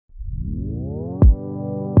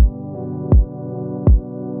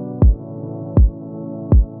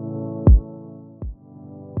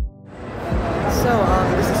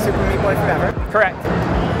Correct.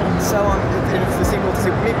 So it's the sequel to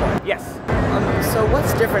Super Meat Boy? Yes. So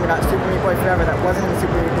what's different about Super Meat Boy Forever that wasn't in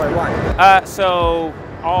Super Meat Boy 1? So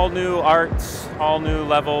all new arts, all new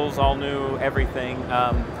levels, all new everything.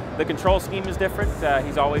 The control scheme is different.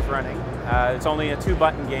 He's always running. It's only a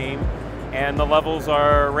 2-button game, and the levels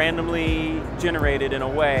are randomly generated in a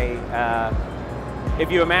way.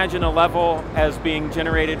 If you imagine a level as being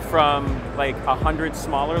generated from like 100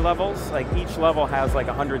 smaller levels, like each level has like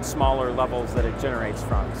 100 smaller levels that it generates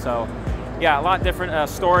from. So yeah, a lot different.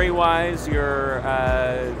 Story-wise, you're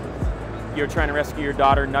trying to rescue your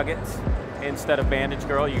daughter Nugget instead of Bandage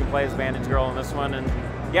Girl. You can play as Bandage Girl in this one, and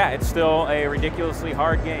yeah, it's still a ridiculously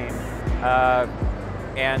hard game.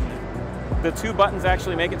 And the 2 buttons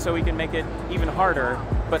actually make it so we can make it even harder,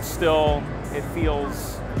 but still it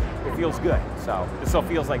feels good. So it still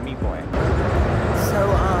feels like Meat Boy.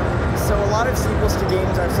 So a lot of sequels to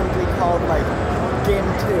games are simply called like Game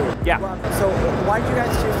 2. Yeah. So why did you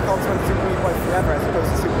guys choose to call this one Super Meat Boy Forever as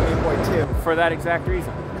opposed to Super Meat Boy 2? For that exact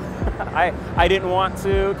reason. I didn't want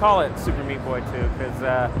to call it Super Meat Boy 2 because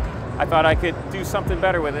I thought I could do something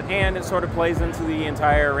better with it, and it sort of plays into the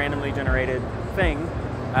entire randomly generated thing.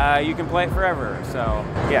 You can play it forever, so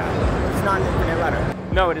yeah. It's not an infinite runner.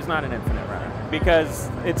 No, it is not an infinite runner because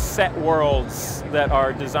it's set worlds that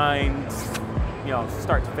are designed, you know,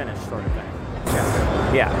 start to finish sort of thing.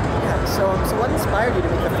 Yeah. So what inspired you to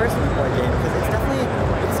make the first Meat Boy game? Because it's definitely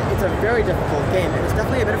it's a very difficult game, and it's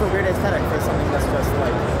definitely a bit of a weird aesthetic for something that's just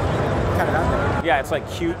like kind of out there. Yeah, it's like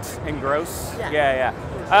cute and gross. Yeah.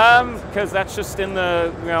 Because that's just in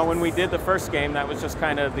the, you know, when we did the first game, that was just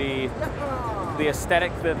kind of the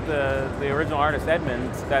aesthetic that the original artist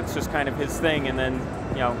Edmund, that's just kind of his thing, and then,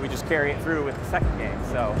 you know, we just carry it through with the second game.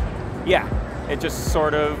 So yeah, it just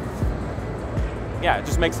sort of, yeah, it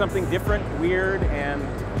just makes something different, weird, and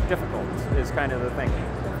difficult is kind of the thing.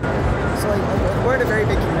 So like we're at a very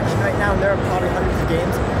big convention right now, and there are probably hundreds of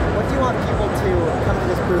games. What do you want people to come to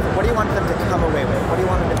this booth? What do you want them to come away with? What do you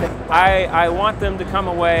want them to think? I want them to come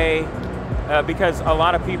away because a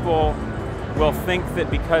lot of people will think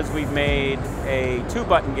that because we've made a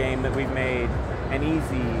 2-button game that we've made an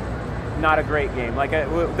easy, not a great game. Like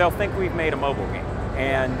they'll think we've made a mobile game,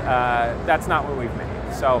 and that's not what we've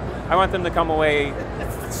made. So I want them to come away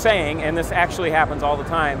saying, and this actually happens all the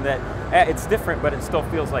time, that it's different, but it still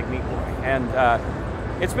feels like Meat Boy. And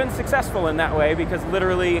it's been successful in that way because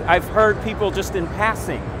literally I've heard people just in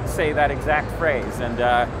passing say that exact phrase, and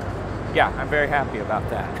yeah, I'm very happy about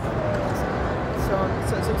that.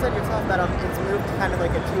 So you said yourself that it's moved to kind of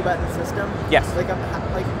like a 2-button system. Yes. Like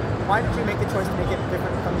why did you make the choice to make it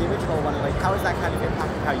different from the original one? Like how is that kind of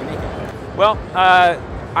impacting how you make it? Well,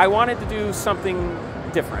 I wanted to do something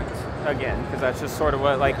different again, because that's just sort of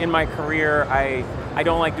what, like in my career, I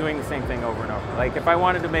don't like doing the same thing over and over. Like if I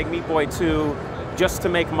wanted to make Meat Boy 2 just to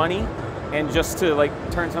make money and just to like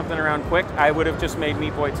turn something around quick, I would have just made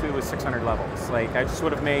Meat Boy 2 with 600 levels. Like I just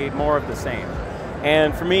would have made more of the same.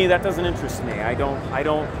 And for me, that doesn't interest me.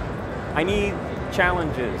 I need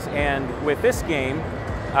challenges. And with this game,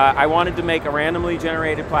 I wanted to make a randomly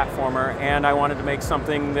generated platformer, and I wanted to make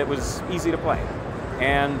something that was easy to play.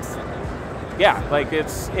 And yeah, like it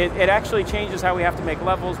actually changes how we have to make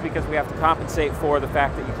levels because we have to compensate for the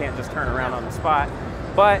fact that you can't just turn around on the spot.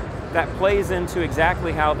 But that plays into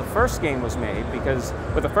exactly how the first game was made, because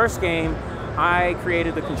with the first game, I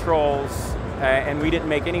created the controls and we didn't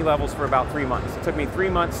make any levels for about 3 months. It took me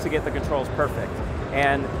 3 months to get the controls perfect.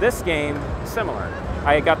 And this game, similar.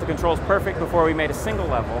 I got the controls perfect before we made a single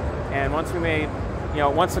level, and once we made, you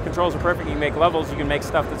know, once the controls are perfect, you make levels, you can make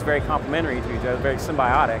stuff that's very complementary to each other, very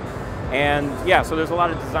symbiotic. And yeah, so there's a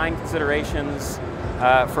lot of design considerations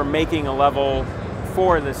for making a level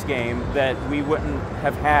for this game that we wouldn't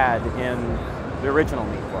have had in the original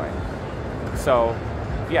Meat Boy. So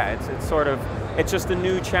yeah, it's sort of, it's just a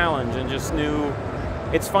new challenge and just new,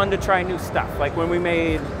 it's fun to try new stuff. Like when we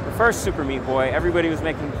made the first Super Meat Boy, everybody was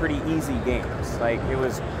making pretty easy games. Like it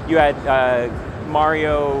was, you had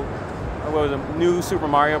Mario, what was it, new Super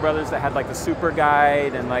Mario Brothers that had like the super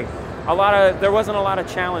guide, and like there wasn't a lot of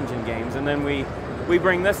challenging games. And then we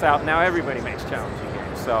bring this out, now everybody makes challenging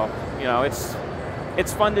games. So, you know,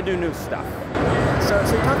 it's fun to do new stuff. So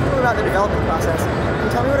you talked a little about the development process. Can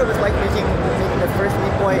you tell me what it was like making the first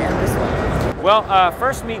Meat Boy and this one? Well,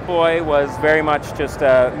 first Meat Boy was very much just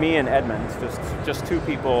me and Edmund, just two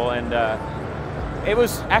people, and it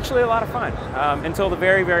was actually a lot of fun until the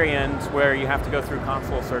very, very end, where you have to go through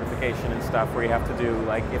console certification and stuff, where you have to do,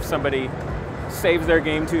 like, if somebody saves their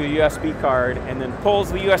game to a USB card and then pulls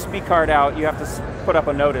the USB card out, you have to put up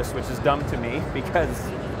a notice, which is dumb to me because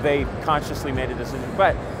they consciously made a decision.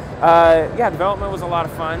 But Yeah, development was a lot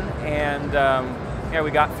of fun, and yeah,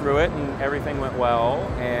 we got through it, and everything went well.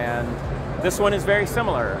 And this one is very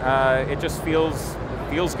similar. It just feels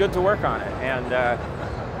good to work on it, and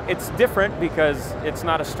it's different because it's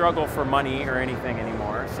not a struggle for money or anything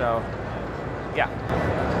anymore. So, yeah.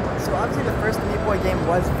 So obviously the first Meat Boy game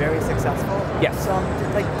was very successful. Yes. So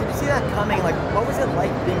did you see that coming? Like, what was it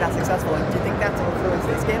like being that successful? And do you think that's influenced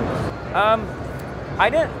this game? I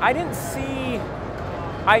didn't see.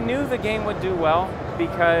 I knew the game would do well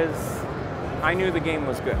because I knew the game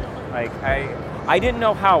was good. Like I didn't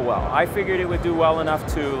know how well. I figured it would do well enough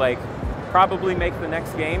to like probably make the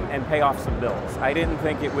next game and pay off some bills. I didn't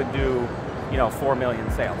think it would do, 4 million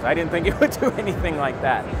sales. I didn't think it would do anything like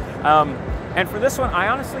that. And for this one, I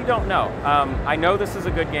honestly don't know. I know this is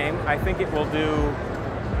a good game. I think it'll do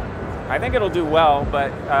well,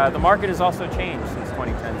 but the market has also changed since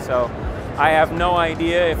 2010. So I have no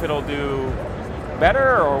idea if it'll do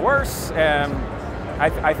better or worse.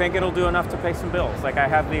 I think it'll do enough to pay some bills. Like, I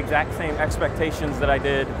have the exact same expectations that I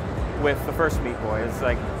did with the first Meat Boy. It's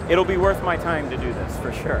like, it'll be worth my time to do this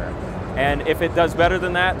for sure. And if it does better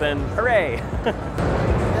than that, then hooray!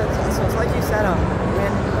 So it's like you said,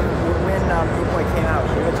 when Meat Boy came out,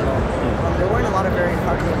 the original, there weren't a lot of very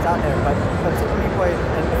hard games out there, but Super Meat Boy,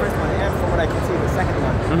 and the first one, and from what I can see, the second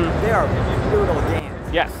one, they are brutal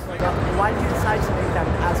games. Yes. Why did you decide to make them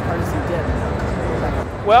as hard as you did?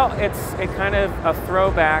 Well, it's kind of a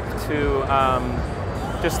throwback to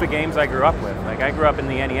just the games I grew up with. Like, I grew up in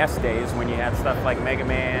the NES days when you had stuff like Mega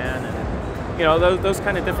Man and those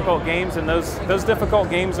kind of difficult games, and those difficult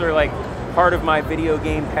games are like part of my video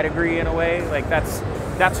game pedigree in a way. Like, that's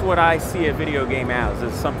what I see a video game as,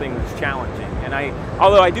 is something that's challenging. And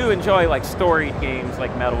although I do enjoy like storied games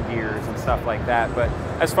like Metal Gears and stuff like that, but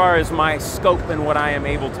as far as my scope and what I am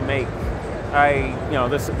able to make,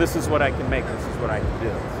 this is what I can make. This is what I can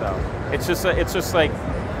do. So it's just like,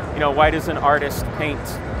 why does an artist paint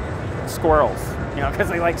squirrels? Because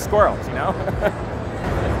they like squirrels.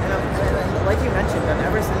 Like you mentioned,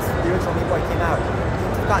 ever since the original Meat Boy came out,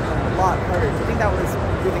 things have gotten a lot harder. Do you think that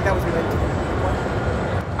was related to Meat Boy?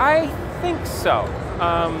 I think so.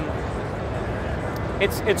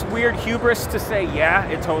 It's weird hubris to say, yeah,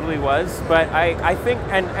 it totally was, but I think,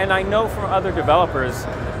 and I know from other developers,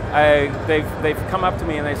 they've come up to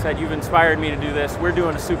me and they said, you've inspired me to do this. We're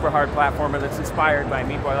doing a super hard platformer that's inspired by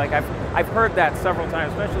Meat Boy. Like, I've heard that several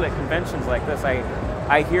times, especially at conventions like this.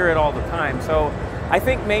 I hear it all the time. So I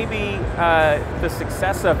think maybe the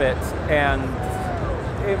success of it, and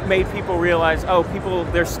it made people realize,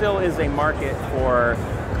 there still is a market for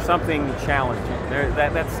something challenging.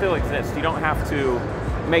 That still exists. You don't have to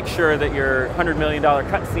make sure that your $100 million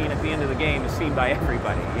cutscene at the end of the game is seen by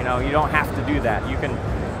everybody. You don't have to do that.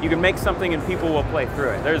 You can make something and people will play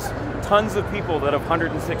through it. There's tons of people that have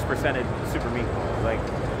 106%ed Super Meat Boy.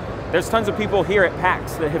 Like, there's tons of people here at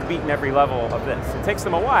PAX that have beaten every level of this. It takes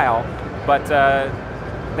them a while, but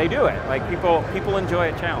they do it. Like, people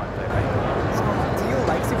enjoy a challenge, I think. So, do you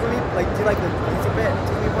like Super Meat? Like, do you like the Super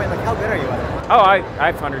Meat Boy? Like, how good are you at it? Oh,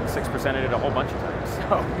 I've 106%ed it a whole bunch of times.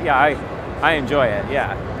 So yeah, I enjoy it.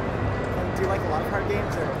 Yeah. And do you like a lot of hard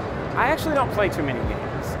games, or? I actually don't play too many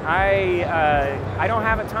games. I don't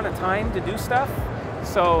have a ton of time to do stuff,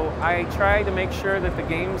 so I try to make sure that the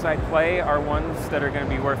games I play are ones that are going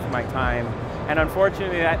to be worth my time. And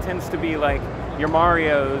unfortunately, that tends to be like your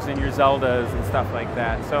Marios and your Zeldas and stuff like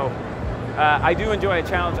that. So I do enjoy a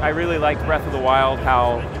challenge. I really liked Breath of the Wild,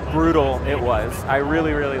 how brutal it was. I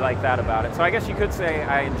really, really like that about it. So I guess you could say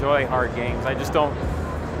I enjoy hard games. I just don't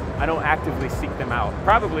actively seek them out.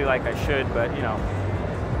 Probably like I should, but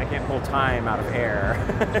I can't pull time out of air.